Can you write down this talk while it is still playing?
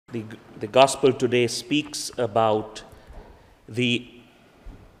The gospel today speaks about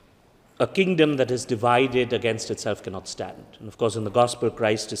a kingdom that is divided against itself cannot stand. And of course, in the gospel,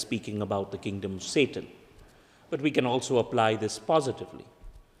 Christ is speaking about the kingdom of Satan. But we can also apply this positively.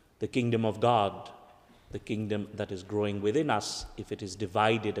 The kingdom of God, the kingdom that is growing within us, if it is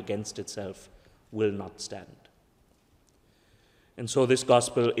divided against itself, will not stand. And so this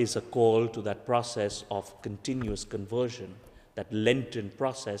gospel is a call to that process of continuous conversion, that Lenten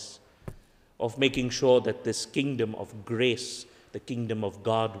process of making sure that this kingdom of grace, the kingdom of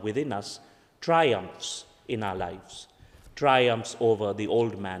God within us, triumphs in our lives, triumphs over the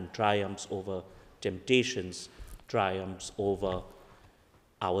old man, triumphs over temptations, triumphs over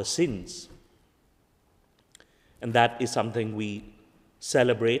our sins. And that is something we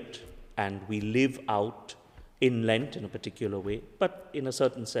celebrate and we live out in Lent in a particular way, but in a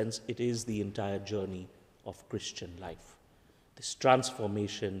certain sense, it is the entire journey of Christian life. This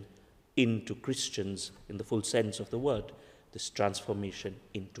transformation into Christians in the full sense of the word, this transformation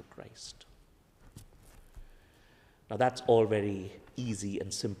into Christ. Now that's all very easy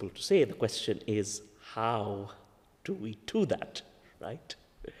and simple to say. The question is, how do we do that, right?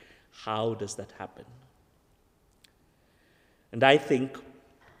 How does that happen? And I think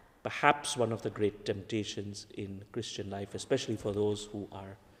perhaps one of the great temptations in Christian life, especially for those who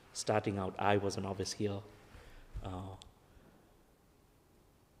are starting out, I was a novice here,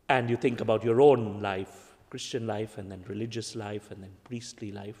 and you think about your own life, Christian life, and then religious life, and then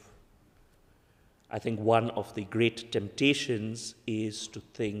priestly life. I think one of the great temptations is to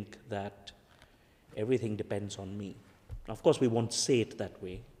think that everything depends on me. Now, of course, we won't say it that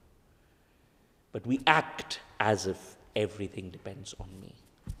way, but we act as if everything depends on me,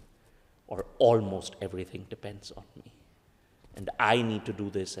 or almost everything depends on me. And I need to do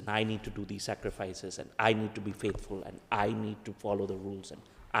this, and I need to do these sacrifices, and I need to be faithful, and I need to follow the rules, and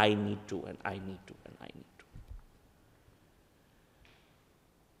I need to, and I need to, and I need to.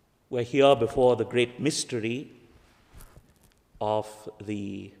 We're here before the great mystery of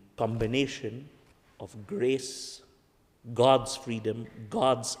the combination of grace, God's freedom,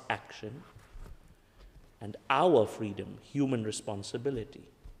 God's action, and our freedom, human responsibility.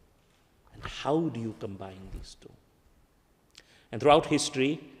 And how do you combine these two? And throughout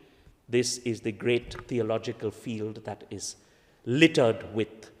history, this is the great theological field that is littered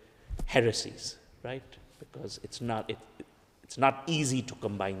with heresies, right? Because it's not easy to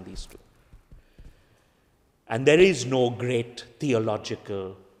combine these two. And there is no great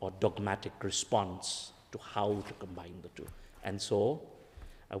theological or dogmatic response to how to combine the two. And so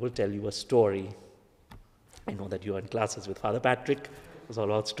I will tell you a story. I know that you are in classes with Father Patrick. It was all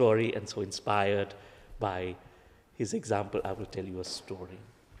about story, and so inspired by his example, I will tell you a story.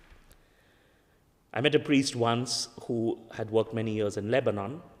 I met a priest once who had worked many years in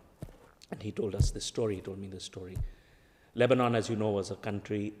Lebanon, and he told us this story. He told me this story. Lebanon, as you know, was a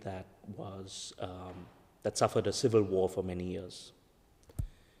country that suffered a civil war for many years.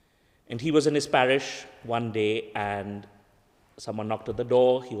 And he was in his parish one day, and someone knocked at the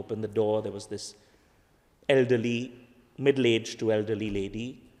door. He opened the door. There was this elderly, middle-aged to elderly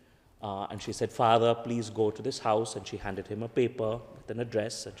lady, and she said, "Father, please go to this house." And she handed him a paper with an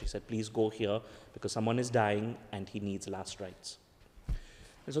address, and she said, "Please go here because someone is dying and he needs last rites."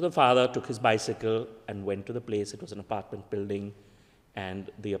 And so the father took his bicycle and went to the place. It was an apartment building, and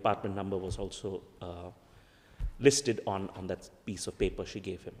the apartment number was also listed on that piece of paper she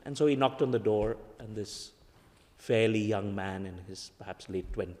gave him. And so he knocked on the door, and this fairly young man in his perhaps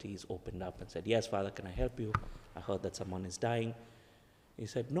late 20s opened up and said, "Yes, Father, can I help you? I heard that someone is dying." He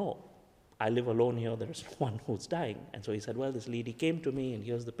said, "No, I live alone here. There is no one who's dying." And so he said, "Well, this lady came to me, and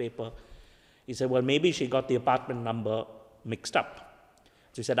here's the paper." He said, "Well, maybe she got the apartment number mixed up."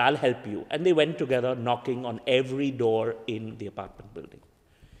 So he said, "I'll help you." And they went together, knocking on every door in the apartment building.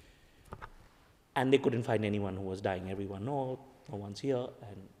 And they couldn't find anyone who was dying. Everyone, no one's here,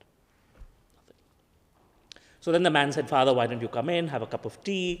 and nothing. So then the man said, "Father, why don't you come in, have a cup of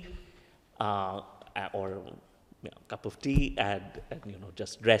tea, and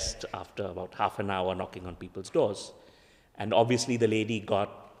just rest after about half an hour knocking on people's doors." And obviously the lady got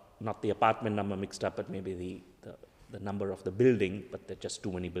not the apartment number mixed up, but maybe the number of the building, but there are just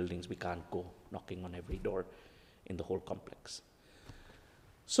too many buildings. We can't go knocking on every door in the whole complex.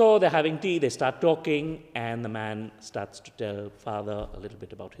 So they're having tea, they start talking, and the man starts to tell Father a little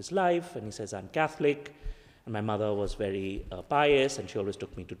bit about his life, and he says, "I'm Catholic, and my mother was very pious, and she always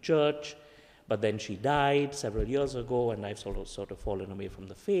took me to church, but then she died several years ago, and I've sort of fallen away from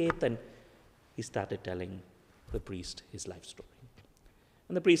the faith." And he started telling the priest his life story.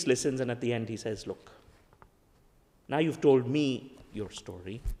 And the priest listens, and at the end he says, "Look, now you've told me your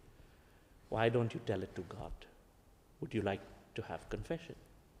story, why don't you tell it to God? Would you like to have confession?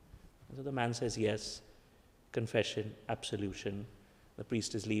 And so the man says, yes, confession, absolution. The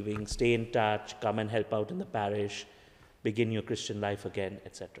priest is leaving, stay in touch, come and help out in the parish, begin your Christian life again,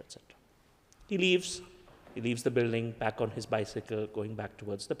 etc., etc. He leaves the building, back on his bicycle, going back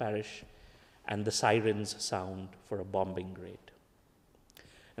towards the parish, and the sirens sound for a bombing raid.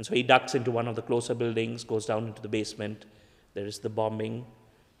 And so he ducks into one of the closer buildings, goes down into the basement. There is the bombing.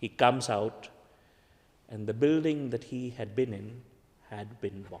 He comes out, and the building that he had been in had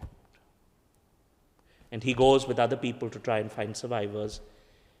been bombed. And he goes with other people to try and find survivors,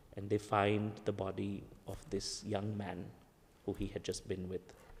 and they find the body of this young man who he had just been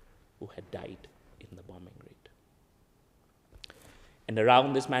with, who had died in the bombing raid. And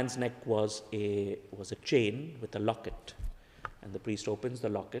around this man's neck was a chain with a locket. And the priest opens the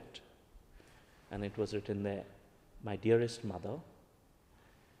locket, and it was written there, "My dearest mother,"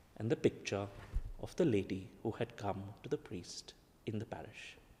 and the picture of the lady who had come to the priest in the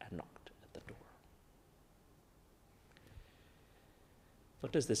parish and knocked at the door.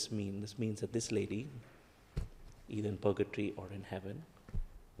 What does this mean? This means that this lady, either in purgatory or in heaven,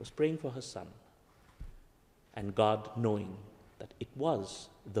 was praying for her son, and God, knowing that it was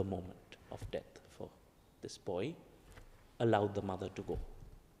the moment of death for this boy, allowed the mother to go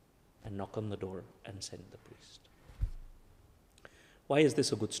and knock on the door and send the priest. Why is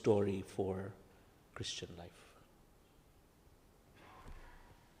this a good story for Christian life?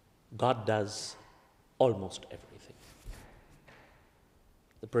 God does almost everything.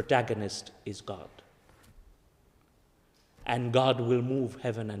 The protagonist is God. And God will move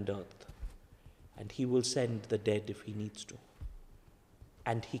heaven and earth. And he will send the dead if he needs to.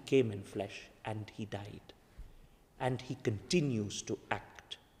 And he came in flesh and he died. And he continues to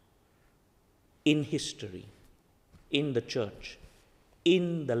act in history, in the church,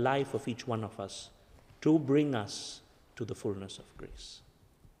 in the life of each one of us, to bring us to the fullness of grace.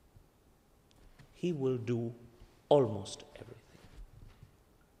 He will do almost everything.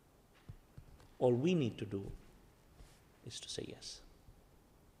 All we need to do is to say yes.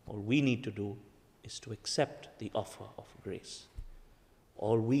 All we need to do is to accept the offer of grace.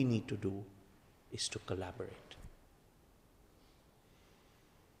 All we need to do is to collaborate.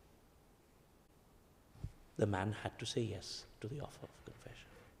 The man had to say yes to the offer of confession.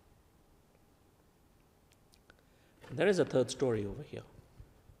 And there is a third story over here,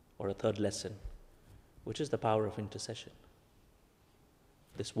 or a third lesson, which is the power of intercession.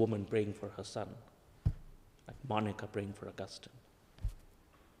 This woman praying for her son, like Monica praying for Augustine.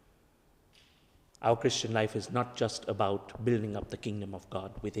 Our Christian life is not just about building up the kingdom of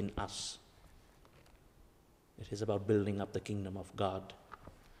God within us. It is about building up the kingdom of God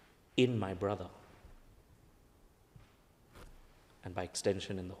in my brother. And by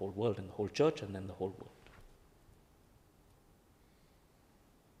extension in the whole world, in the whole church, and then the whole world.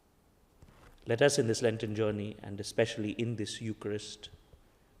 Let us in this Lenten journey, and especially in this Eucharist,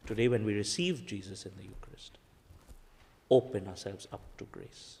 today when we receive Jesus in the Eucharist, open ourselves up to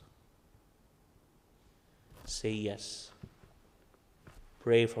grace. Say yes.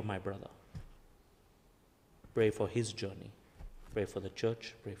 Pray for my brother. Pray for his journey. Pray for the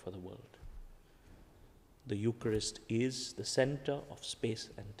church. Pray for the world. The Eucharist is the center of space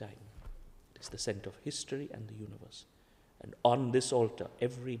and time. It is the center of history and the universe. And on this altar,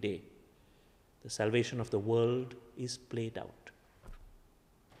 every day, the salvation of the world is played out.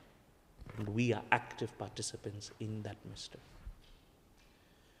 And we are active participants in that mystery.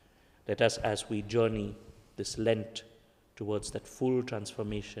 Let us, as we journey this Lent towards that full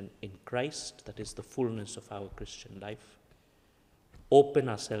transformation in Christ, that is the fullness of our Christian life, open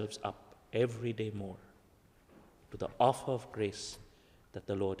ourselves up every day more to the offer of grace that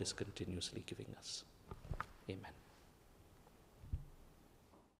the Lord is continuously giving us.